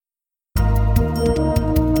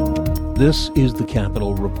This is the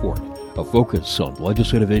Capitol Report, a focus on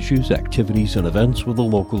legislative issues, activities, and events with a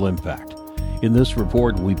local impact. In this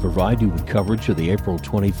report, we provide you with coverage of the April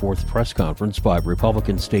 24th press conference by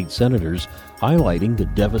Republican state senators highlighting the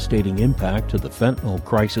devastating impact of the fentanyl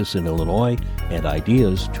crisis in Illinois and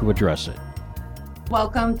ideas to address it.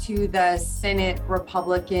 Welcome to the Senate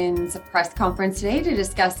Republicans press conference today to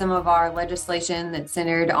discuss some of our legislation that's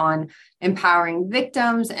centered on empowering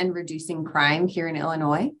victims and reducing crime here in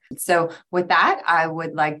Illinois. So with that, I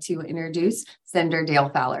would like to introduce Senator Dale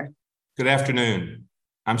Fowler. Good afternoon.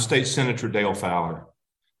 I'm State Senator Dale Fowler,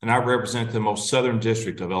 and I represent the most southern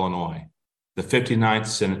district of Illinois, the 59th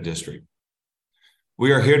Senate District.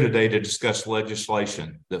 We are here today to discuss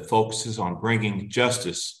legislation that focuses on bringing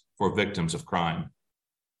justice for victims of crime.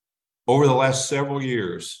 Over the last several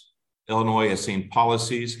years, Illinois has seen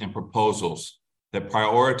policies and proposals that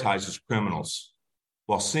prioritizes criminals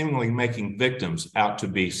while seemingly making victims out to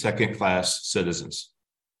be second-class citizens.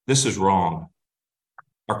 This is wrong.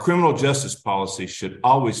 Our criminal justice policy should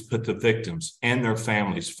always put the victims and their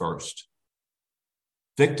families first.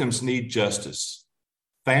 Victims need justice.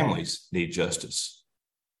 Families need justice.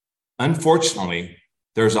 Unfortunately,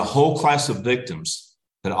 there's a whole class of victims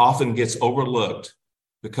that often gets overlooked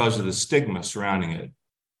because of the stigma surrounding it.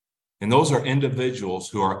 And those are individuals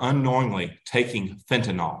who are unknowingly taking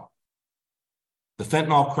fentanyl. The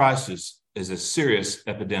fentanyl crisis is a serious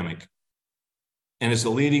epidemic and is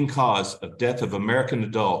the leading cause of death of American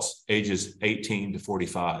adults ages 18 to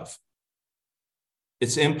 45.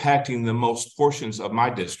 It's impacting the most portions of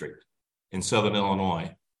my district in Southern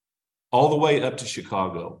Illinois, all the way up to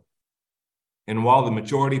Chicago. And while the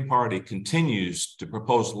majority party continues to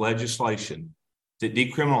propose legislation that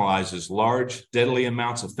decriminalizes large, deadly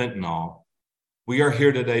amounts of fentanyl, we are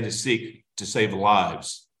here today to seek to save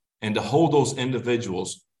lives and to hold those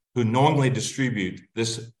individuals who knowingly distribute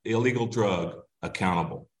this illegal drug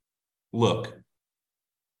accountable. Look,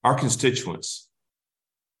 our constituents,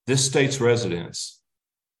 this state's residents,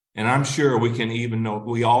 and I'm sure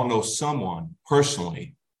we all know someone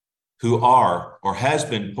personally who are or has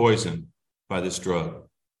been poisoned by this drug.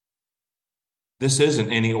 This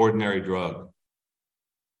isn't any ordinary drug.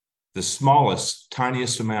 The smallest,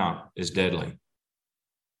 tiniest amount is deadly.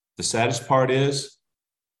 The saddest part is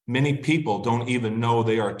many people don't even know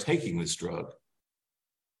they are taking this drug.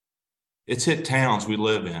 It's hit towns we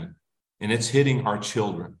live in, and it's hitting our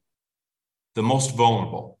children, the most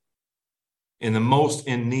vulnerable and the most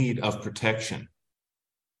in need of protection.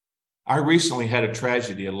 I recently had a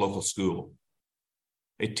tragedy at a local school.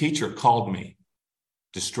 A teacher called me,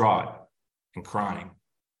 distraught and crying,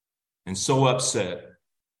 and so upset,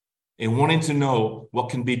 and wanting to know what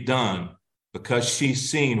can be done because she's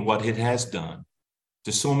seen what it has done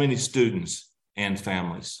to so many students and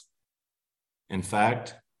families. In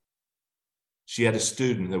fact, she had a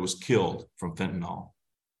student that was killed from fentanyl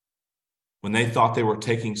when they thought they were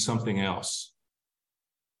taking something else.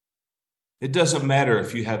 It doesn't matter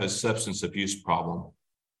if you have a substance abuse problem.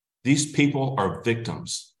 These people are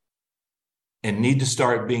victims and need to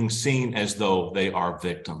start being seen as though they are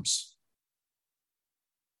victims.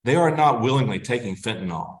 They are not willingly taking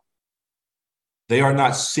fentanyl. They are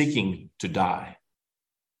not seeking to die.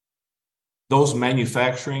 Those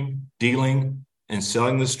manufacturing, dealing, and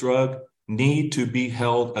selling this drug need to be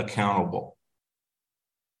held accountable.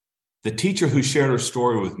 The teacher who shared her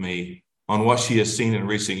story with me on what she has seen in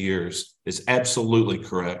recent years is absolutely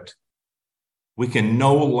correct. We can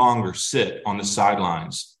no longer sit on the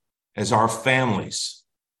sidelines as our families,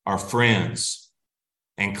 our friends,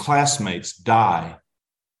 and classmates die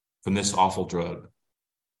from this awful drug.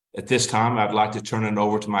 At this time, I'd like to turn it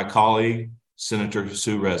over to my colleague, Senator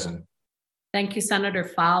Sue Rezin. Thank you, Senator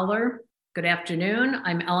Fowler. Good afternoon.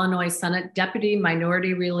 I'm Illinois Senate Deputy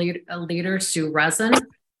Minority Leader Sue Rezin.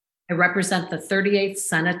 I represent the 38th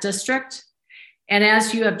Senate District. And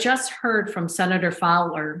as you have just heard from Senator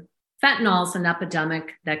Fowler, fentanyl is an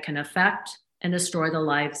epidemic that can affect and destroy the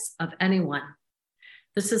lives of anyone.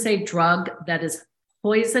 This is a drug that is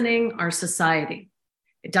poisoning our society.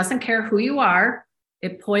 It doesn't care who you are,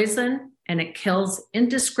 it poisons and it kills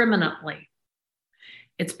indiscriminately.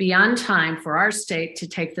 It's beyond time for our state to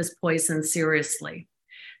take this poison seriously.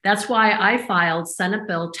 That's why I filed Senate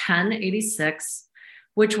Bill 1086,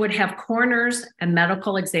 which would have coroners and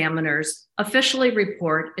medical examiners officially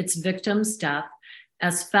report its victim's death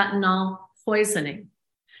as fentanyl poisoning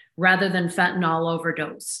rather than fentanyl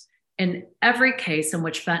overdose in every case in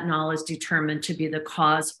which fentanyl is determined to be the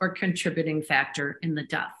cause or contributing factor in the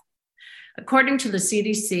death. According to the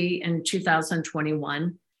CDC in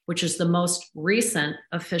 2021, which is the most recent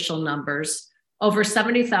official numbers, Over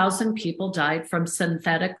 70,000 people died from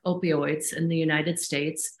synthetic opioids in the United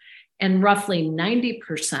States, and roughly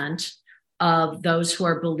 90% of those who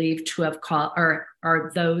are believed to have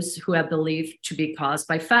are those who have believed to be caused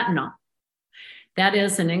by fentanyl. That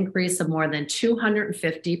is an increase of more than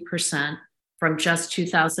 250% from just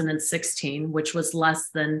 2016, which was less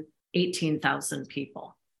than 18,000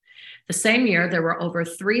 people. The same year, there were over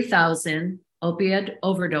 3,000 opioid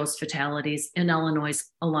overdose fatalities in Illinois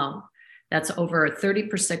alone. That's over a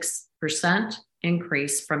 36%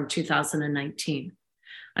 increase from 2019.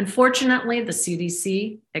 Unfortunately, the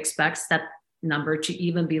CDC expects that number to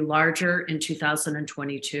even be larger in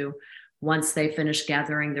 2022 once they finish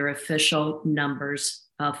gathering their official numbers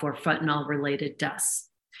for fentanyl-related deaths.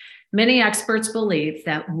 Many experts believe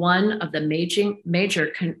that one of the major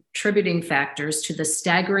contributing factors to the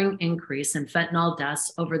staggering increase in fentanyl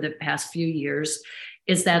deaths over the past few years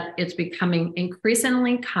is that it's becoming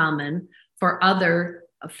increasingly common for other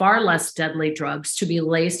far less deadly drugs to be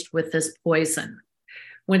laced with this poison.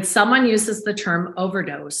 When someone uses the term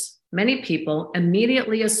overdose, many people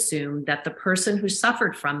immediately assume that the person who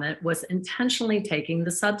suffered from it was intentionally taking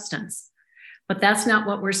the substance. But that's not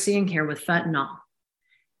what we're seeing here with fentanyl.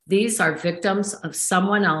 These are victims of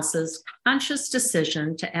someone else's conscious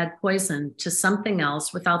decision to add poison to something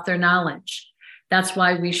else without their knowledge. That's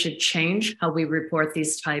why we should change how we report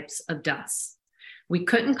these types of deaths. We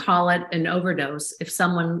couldn't call it an overdose if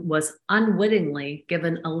someone was unwittingly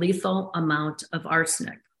given a lethal amount of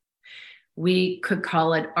arsenic. We could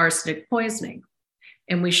call it arsenic poisoning.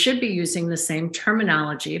 And we should be using the same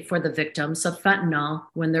terminology for the victims of fentanyl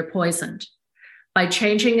when they're poisoned. By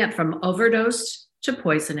changing it from overdose to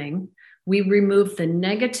poisoning, we remove the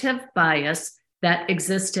negative bias that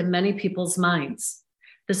exists in many people's minds.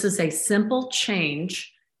 This is a simple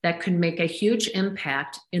change that could make a huge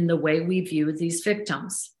impact in the way we view these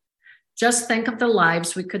victims. Just think of the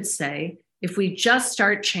lives we could save if we just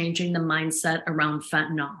start changing the mindset around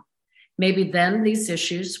fentanyl. Maybe then these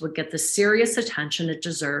issues would get the serious attention it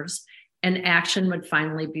deserves and action would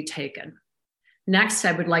finally be taken. Next,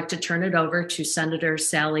 I would like to turn it over to Senator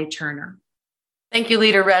Sally Turner. Thank you,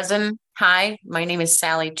 Leader Rezin. Hi, my name is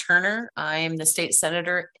Sally Turner. I am the state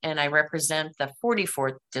senator and I represent the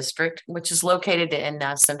 44th district, which is located in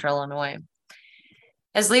central Illinois.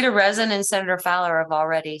 As Leader Rezin and Senator Fowler have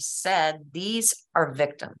already said, these are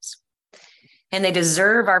victims and they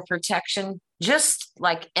deserve our protection just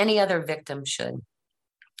like any other victim should.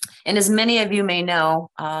 And as many of you may know,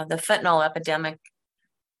 the fentanyl epidemic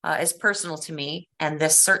is personal to me, and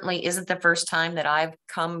this certainly isn't the first time that I've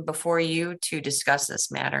come before you to discuss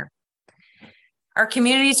this matter. Our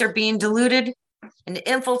communities are being diluted and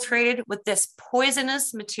infiltrated with this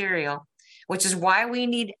poisonous material, which is why we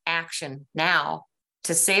need action now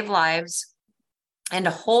to save lives and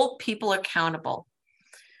to hold people accountable.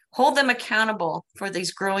 Hold them accountable for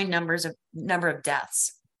these growing number of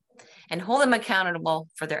deaths, and hold them accountable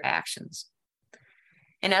for their actions.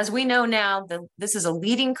 And as we know now, this is a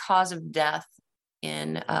leading cause of death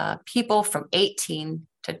in people from 18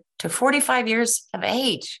 to 45 years of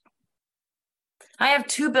age. I have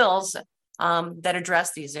two bills that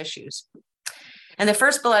address these issues. And the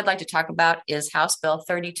first bill I'd like to talk about is House Bill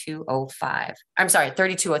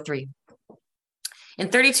 3203. In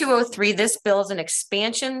 3203, this bill is an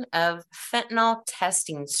expansion of fentanyl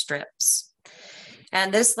testing strips.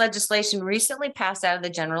 And this legislation recently passed out of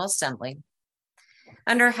the General Assembly.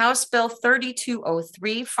 Under House Bill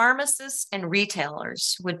 3203, pharmacists and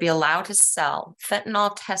retailers would be allowed to sell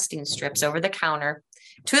fentanyl testing strips over the counter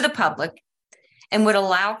to the public and would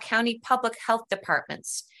allow county public health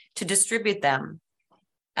departments to distribute them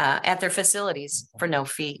at their facilities for no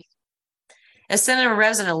fee. As Senator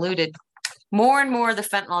Rezin alluded, more and more of the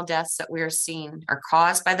fentanyl deaths that we are seeing are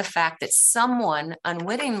caused by the fact that someone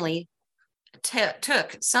unwittingly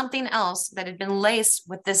took something else that had been laced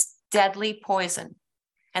with this deadly poison,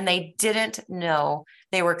 and they didn't know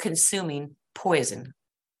they were consuming poison.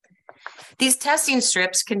 These testing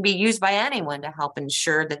strips can be used by anyone to help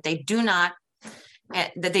ensure that they do not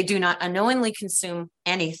unknowingly consume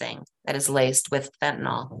anything that is laced with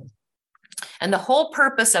fentanyl. And the whole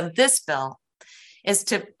purpose of this bill is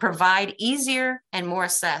to provide easier and more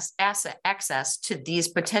access to these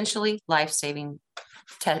potentially life-saving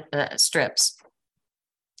strips.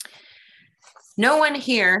 No one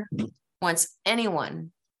here wants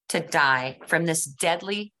anyone to die from this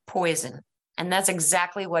deadly poison. And that's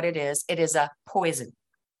exactly what it is. It is a poison.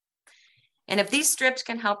 And if these strips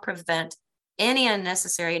can help prevent any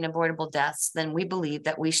unnecessary and avoidable deaths, then we believe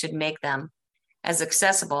that we should make them as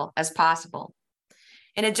accessible as possible.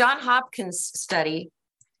 In a Johns Hopkins study,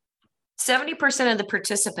 70% of the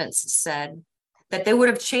participants said that they would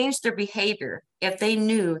have changed their behavior if they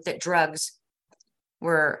knew that drugs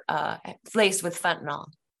were laced with fentanyl.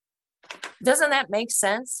 Doesn't that make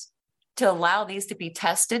sense to allow these to be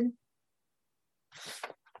tested?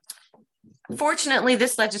 Fortunately,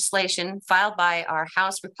 this legislation filed by our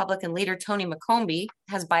House Republican leader, Tony McCombie,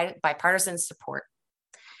 has bipartisan support.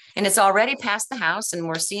 And it's already passed the House, and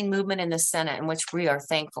we're seeing movement in the Senate, in which we are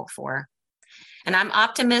thankful for. And I'm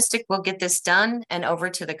optimistic we'll get this done and over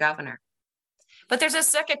to the governor. But there's a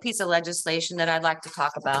second piece of legislation that I'd like to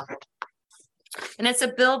talk about. And it's a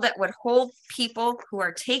bill that would hold people who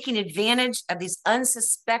are taking advantage of these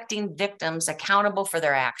unsuspecting victims accountable for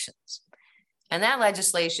their actions. And that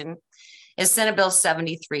legislation is Senate Bill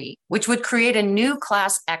 73, which would create a new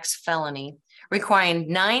Class X felony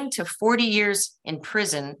requiring 9 to 40 years in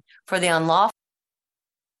prison for the unlawful.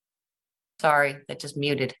 Sorry, that just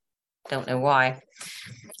muted. Don't know why.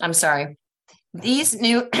 I'm sorry.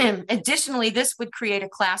 Additionally, this would create a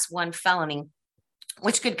Class 1 felony,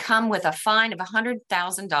 which could come with a fine of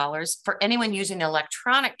 $100,000 for anyone using an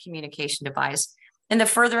electronic communication device in the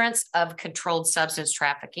furtherance of controlled substance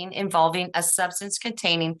trafficking involving a substance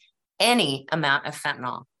containing any amount of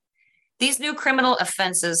fentanyl. These new criminal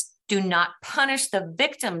offenses do not punish the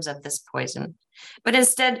victims of this poison, but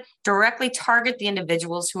instead directly target the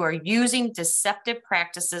individuals who are using deceptive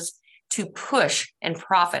practices to push and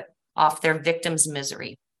profit off their victims'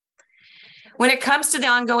 misery. When it comes to the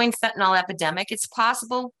ongoing fentanyl epidemic, it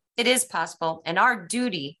is possible, and our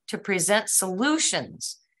duty to present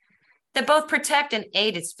solutions that both protect and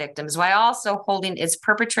aid its victims while also holding its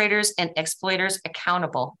perpetrators and exploiters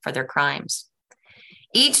accountable for their crimes.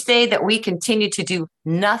 Each day that we continue to do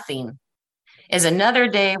nothing is another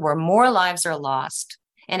day where more lives are lost,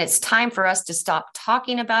 and it's time for us to stop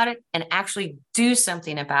talking about it and actually do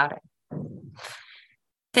something about it.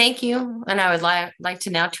 Thank you, and I would like to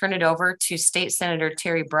now turn it over to State Senator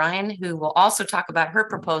Terry Bryan, who will also talk about her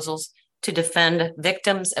proposals to defend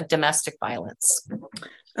victims of domestic violence.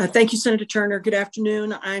 Thank you, Senator Turner. Good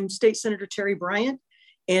afternoon. I'm State Senator Terry Bryan,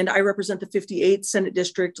 and I represent the 58th Senate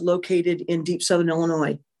District located in deep Southern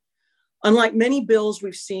Illinois. Unlike many bills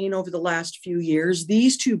we've seen over the last few years,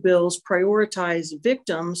 these two bills prioritize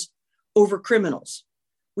victims over criminals.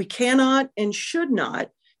 We cannot and should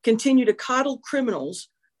not continue to coddle criminals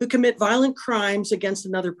who commit violent crimes against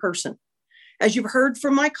another person. As you've heard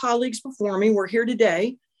from my colleagues before me, we're here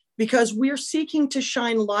today because we're seeking to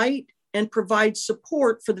shine light and provide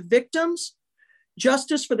support for the victims,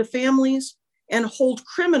 justice for the families, and hold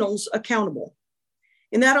criminals accountable.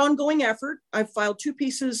 In that ongoing effort, I've filed two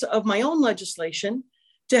pieces of my own legislation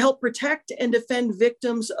to help protect and defend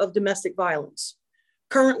victims of domestic violence.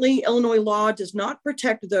 Currently, Illinois law does not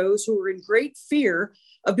protect those who are in great fear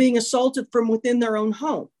of being assaulted from within their own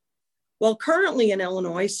home. While currently in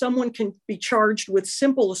Illinois, someone can be charged with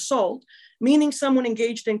simple assault, meaning someone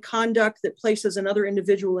engaged in conduct that places another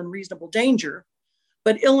individual in reasonable danger.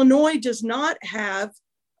 But Illinois does not have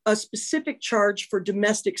a specific charge for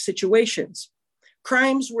domestic situations.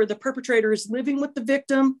 Crimes where the perpetrator is living with the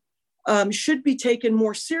victim should be taken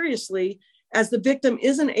more seriously, as the victim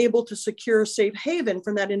isn't able to secure a safe haven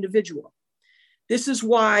from that individual. This is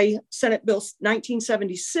why Senate Bill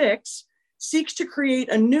 1976 seeks to create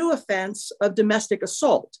a new offense of domestic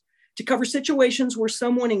assault to cover situations where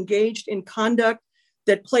someone engaged in conduct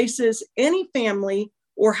that places any family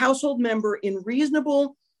or household member in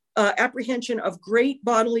reasonable apprehension of great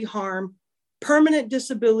bodily harm, permanent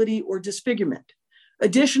disability, or disfigurement.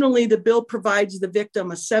 Additionally, the bill provides the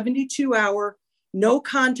victim a 72-hour no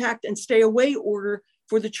contact and stay away order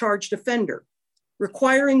for the charged offender.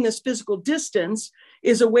 Requiring this physical distance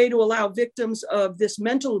is a way to allow victims of this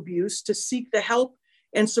mental abuse to seek the help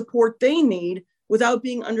and support they need without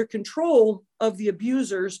being under control of the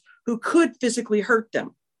abusers who could physically hurt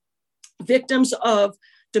them. Victims of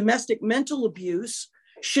domestic mental abuse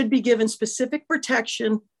should be given specific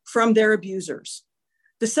protection from their abusers.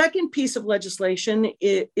 The second piece of legislation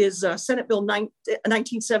is Senate Bill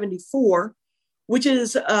 1974, which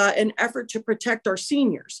is an effort to protect our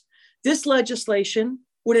seniors. This legislation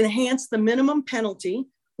would enhance the minimum penalty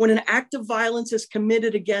when an act of violence is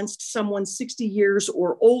committed against someone 60 years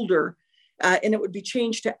or older, and it would be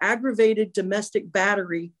changed to aggravated domestic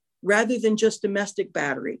battery rather than just domestic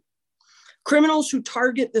battery. Criminals who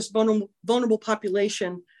target this vulnerable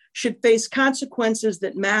population should face consequences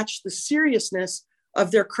that match the seriousness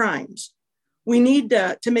of their crimes. We need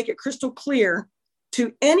to make it crystal clear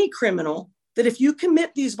to any criminal that if you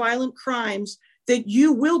commit these violent crimes, that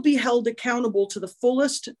you will be held accountable to the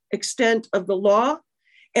fullest extent of the law,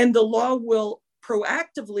 and the law will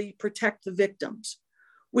proactively protect the victims.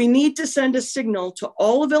 We need to send a signal to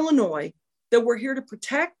all of Illinois that we're here to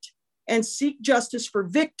protect and seek justice for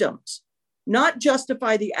victims, not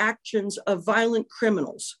justify the actions of violent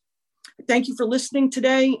criminals. Thank you for listening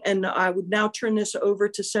today, and I would now turn this over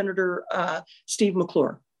to Senator Steve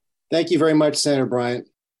McClure. Thank you very much, Senator Bryant.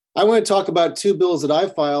 I want to talk about two bills that I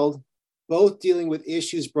filed, both dealing with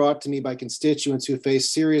issues brought to me by constituents who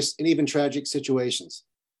face serious and even tragic situations.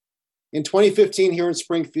 In 2015, here in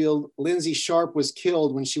Springfield, Lindsay Sharp was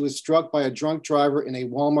killed when she was struck by a drunk driver in a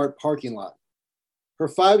Walmart parking lot. Her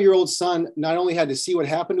 5-year-old son not only had to see what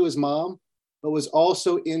happened to his mom, but was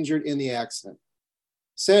also injured in the accident.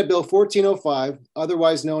 Senate Bill 1405,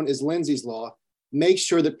 otherwise known as Lindsay's Law, makes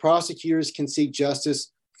sure that prosecutors can seek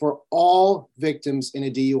justice for all victims in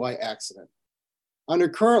a DUI accident. Under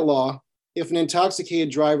current law, if an intoxicated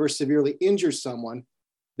driver severely injures someone,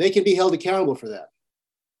 they can be held accountable for that.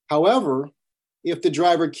 However, if the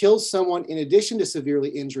driver kills someone in addition to severely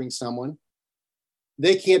injuring someone,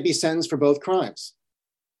 they can't be sentenced for both crimes.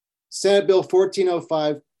 Senate Bill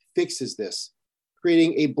 1405 fixes this,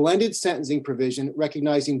 creating a blended sentencing provision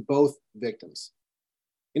recognizing both victims.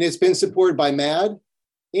 And it's been supported by MAD,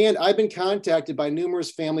 and I've been contacted by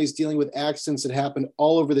numerous families dealing with accidents that happened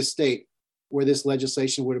all over the state where this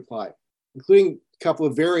legislation would apply, including a couple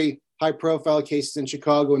of very high-profile cases in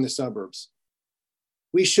Chicago and the suburbs.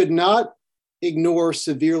 We should not ignore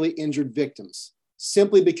severely injured victims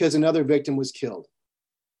simply because another victim was killed.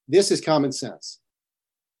 This is common sense.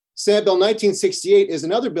 Senate Bill 1968 is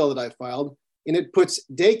another bill that I filed, and it puts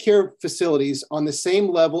daycare facilities on the same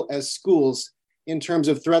level as schools in terms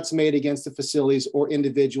of threats made against the facilities or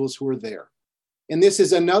individuals who are there. And this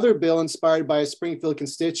is another bill inspired by a Springfield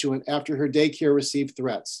constituent after her daycare received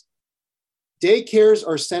threats. Daycares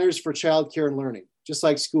are centers for childcare and learning, just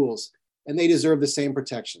like schools, and they deserve the same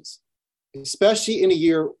protections, especially in a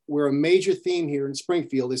year where a major theme here in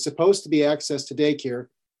Springfield is supposed to be access to daycare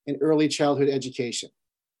and early childhood education.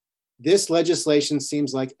 This legislation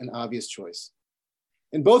seems like an obvious choice.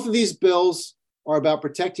 And both of these bills are about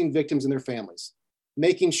protecting victims and their families,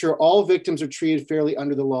 making sure all victims are treated fairly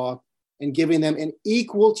under the law, and giving them an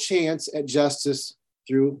equal chance at justice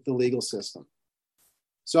through the legal system.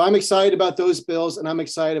 So I'm excited about those bills, and I'm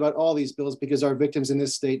excited about all these bills because our victims in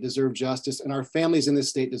this state deserve justice and our families in this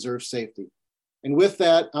state deserve safety. And with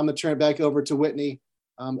that, I'm going to turn it back over to Whitney,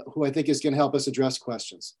 who I think is going to help us address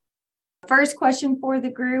questions. First question for the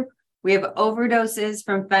group. We have overdoses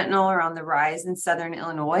from fentanyl are on the rise in Southern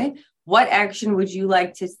Illinois. What action would you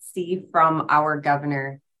like to see from our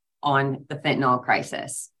governor on the fentanyl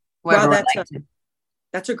crisis? Well,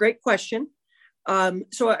 that's a great question.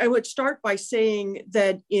 So I would start by saying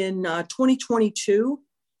that in 2022,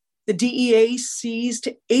 the DEA seized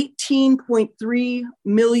 18.3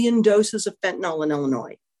 million doses of fentanyl in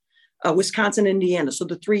Illinois, Wisconsin, Indiana, so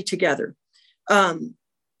the three together.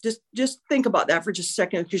 Just think about that for just a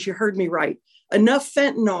second, because you heard me right. Enough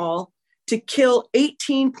fentanyl to kill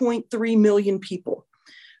 18.3 million people.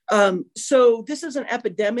 So this is an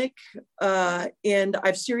epidemic, and I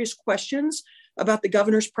have serious questions about the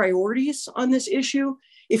governor's priorities on this issue.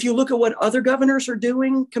 If you look at what other governors are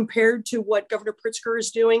doing compared to what Governor Pritzker is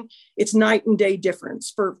doing, it's night and day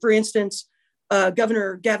difference. For instance,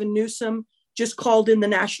 Governor Gavin Newsom just called in the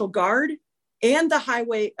National Guard and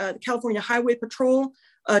the California Highway Patrol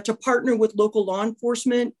to partner with local law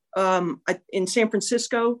enforcement in San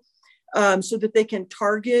Francisco so that they can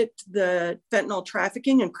target the fentanyl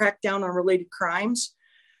trafficking and crack down on related crimes.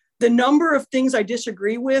 The number of things I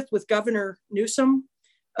disagree with Governor Newsom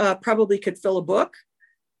probably could fill a book.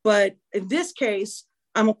 But in this case,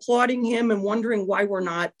 I'm applauding him and wondering why we're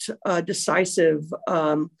not decisive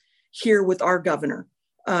here with our governor.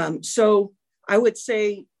 So I would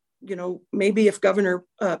say, maybe if Governor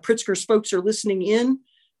Pritzker's folks are listening in,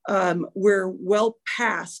 we're well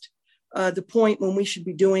past the point when we should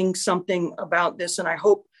be doing something about this. And I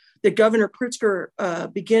hope that Governor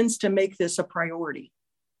Pritzker begins to make this a priority.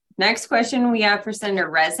 Next question we have for Senator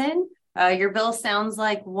Rezin. Your bill sounds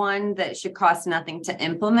like one that should cost nothing to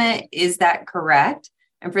implement. Is that correct?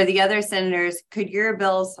 And for the other senators, could your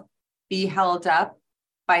bills be held up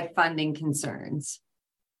by funding concerns?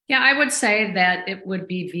 Yeah, I would say that it would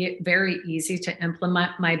be very easy to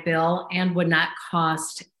implement my bill and would not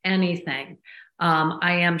cost anything.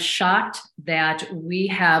 I am shocked that we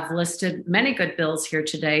have listed many good bills here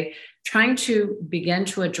today, trying to begin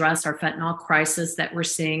to address our fentanyl crisis that we're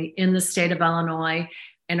seeing in the state of Illinois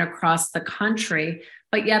and across the country.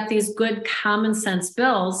 But yet these good common sense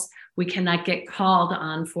bills, we cannot get called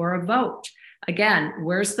on for a vote. Again,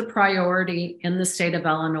 where's the priority in the state of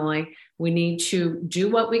Illinois? We need to do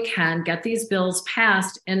what we can, get these bills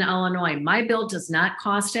passed in Illinois. My bill does not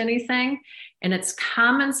cost anything. And it's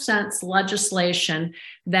common sense legislation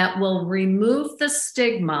that will remove the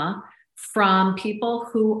stigma from people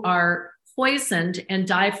who are poisoned and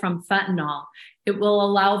die from fentanyl. It will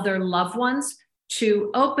allow their loved ones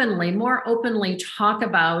to more openly talk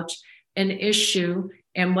about an issue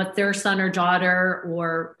and what their son or daughter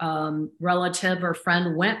or relative or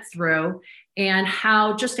friend went through, and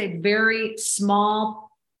how just a very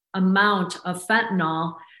small amount of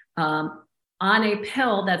fentanyl on a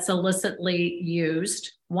pill that's illicitly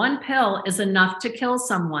used. One pill is enough to kill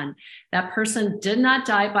someone. That person did not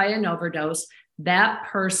die by an overdose. That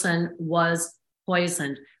person was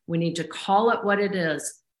poisoned. We need to call it what it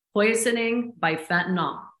is: poisoning by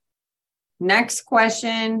fentanyl. Next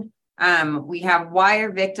question. We have, why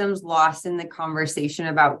are victims lost in the conversation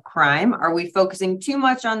about crime? Are we focusing too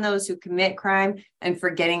much on those who commit crime and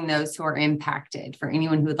forgetting those who are impacted? For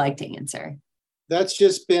anyone who would like to answer. That's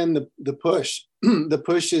just been the push. The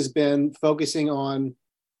push has been focusing on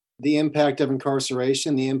the impact of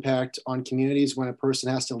incarceration, the impact on communities when a person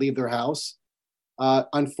has to leave their house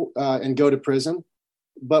and go to prison.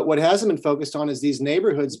 But what hasn't been focused on is these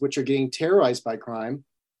neighborhoods which are getting terrorized by crime,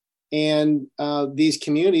 and these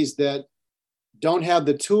communities that don't have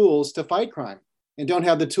the tools to fight crime and don't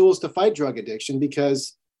have the tools to fight drug addiction,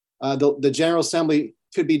 because the General Assembly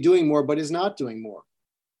could be doing more but is not doing more.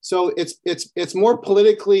 So it's more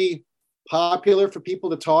politically popular for people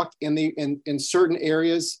to talk in certain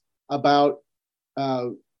areas about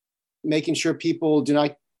making sure people do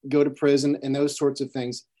not go to prison and those sorts of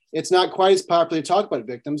things. It's not quite as popular to talk about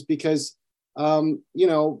victims because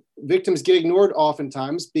victims get ignored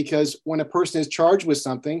oftentimes, because when a person is charged with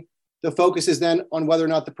something, the focus is then on whether or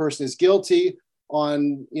not the person is guilty,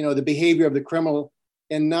 on the behavior of the criminal,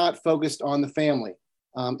 and not focused on the family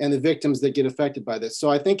and the victims that get affected by this. So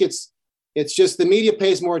I think it's just the media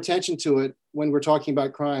pays more attention to it when we're talking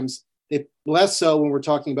about crimes, less so when we're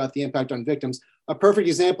talking about the impact on victims. A perfect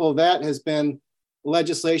example of that has been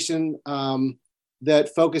legislation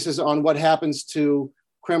that focuses on what happens to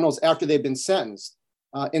criminals after they've been sentenced.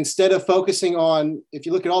 Instead of focusing on, if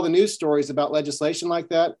you look at all the news stories about legislation like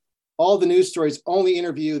that, all the news stories only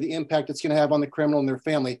interview the impact it's going to have on the criminal and their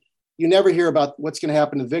family. You never hear about what's going to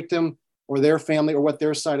happen to the victim or their family or what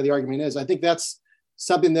their side of the argument is. I think that's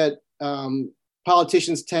something that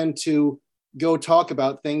politicians tend to go talk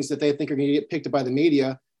about, things that they think are going to get picked up by the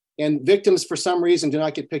media, and victims for some reason do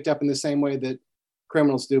not get picked up in the same way that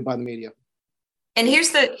criminals do by the media. And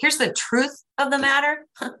here's the truth of the matter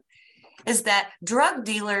is that drug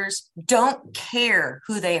dealers don't care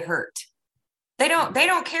who they hurt. They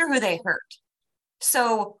don't care who they hurt.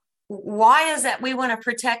 So why is that we want to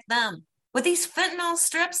protect them? With these fentanyl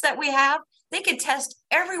strips that we have, they could test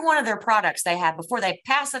every one of their products they have before they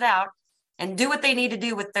pass it out and do what they need to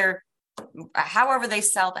do with their, however they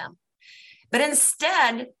sell them. But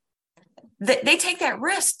instead, they take that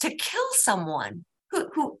risk to kill someone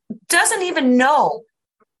who doesn't even know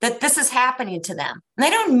that this is happening to them. And they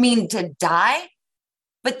don't mean to die.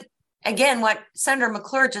 But again, what Senator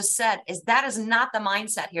McClure just said is that is not the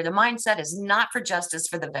mindset here. The mindset is not for justice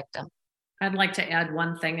for the victim. I'd like to add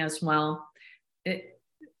one thing as well. The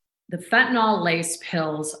fentanyl lace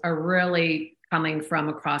pills are really coming from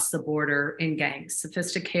across the border in gangs,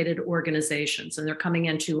 sophisticated organizations, and they're coming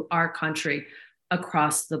into our country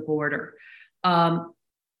across the border.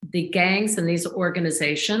 The gangs and these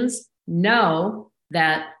organizations know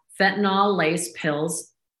that fentanyl lace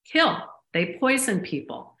pills kill. They poison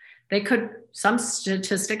people. Some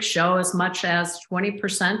statistics show as much as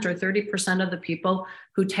 20% or 30% of the people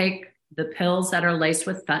who take the pills that are laced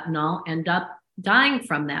with fentanyl end up dying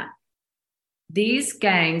from that. These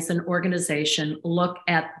gangs and organizations look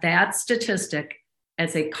at that statistic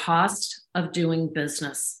as a cost of doing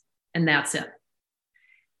business, and that's it.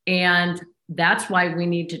 And that's why we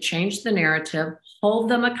need to change the narrative, hold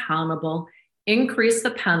them accountable, increase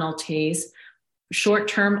the penalties,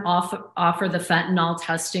 short-term offer the fentanyl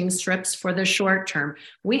testing strips for the short term.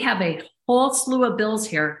 We have a whole slew of bills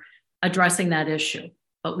here addressing that issue,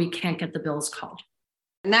 but we can't get the bills called.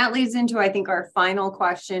 And that leads into, I think, our final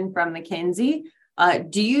question from Mackenzie.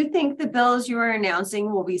 Do you think the bills you are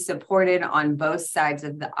announcing will be supported on both sides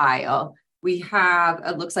of the aisle? We have,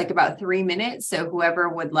 it looks like about 3 minutes. So whoever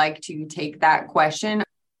would like to take that question.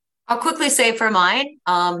 I'll quickly say for mine,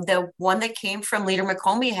 the one that came from Leader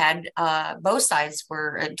McComey had both sides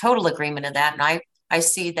were in total agreement of that. And I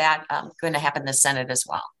see that going to happen in the Senate as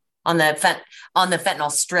well on the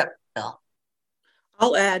fentanyl strip bill.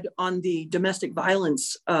 I'll add on the domestic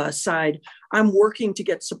violence side, I'm working to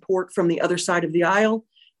get support from the other side of the aisle.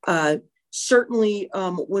 Certainly,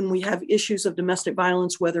 when we have issues of domestic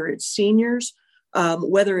violence, whether it's seniors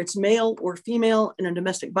whether it's male or female in a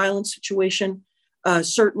domestic violence situation.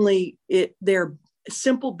 Certainly, they're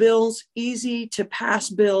simple bills, easy to pass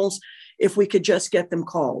bills if we could just get them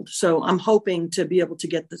called. So I'm hoping to be able to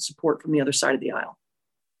get the support from the other side of the aisle.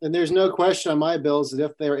 And there's no question on my bills that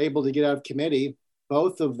if they're able to get out of committee,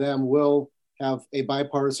 both of them will have a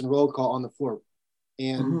bipartisan roll call on the floor.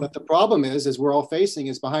 And but the problem is, as we're all facing,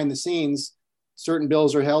 is behind the scenes, certain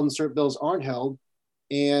bills are held and certain bills aren't held.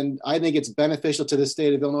 And I think it's beneficial to the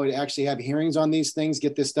state of Illinois to actually have hearings on these things,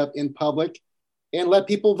 get this stuff in public, and let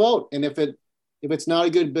people vote. And if it's not a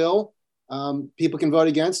good bill, people can vote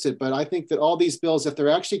against it. But I think that all these bills, if they're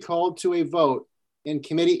actually called to a vote in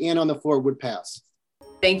committee and on the floor, would pass.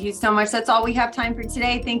 Thank you so much. That's all we have time for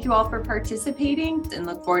today. Thank you all for participating and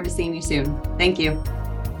look forward to seeing you soon. Thank you.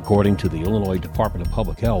 According to the Illinois Department of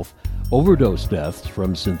Public Health, overdose deaths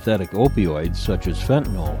from synthetic opioids such as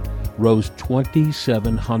fentanyl rose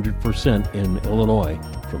 2,700% in Illinois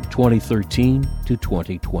from 2013 to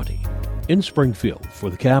 2020. In Springfield, for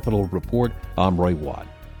the Capitol Report, I'm Ray Watt.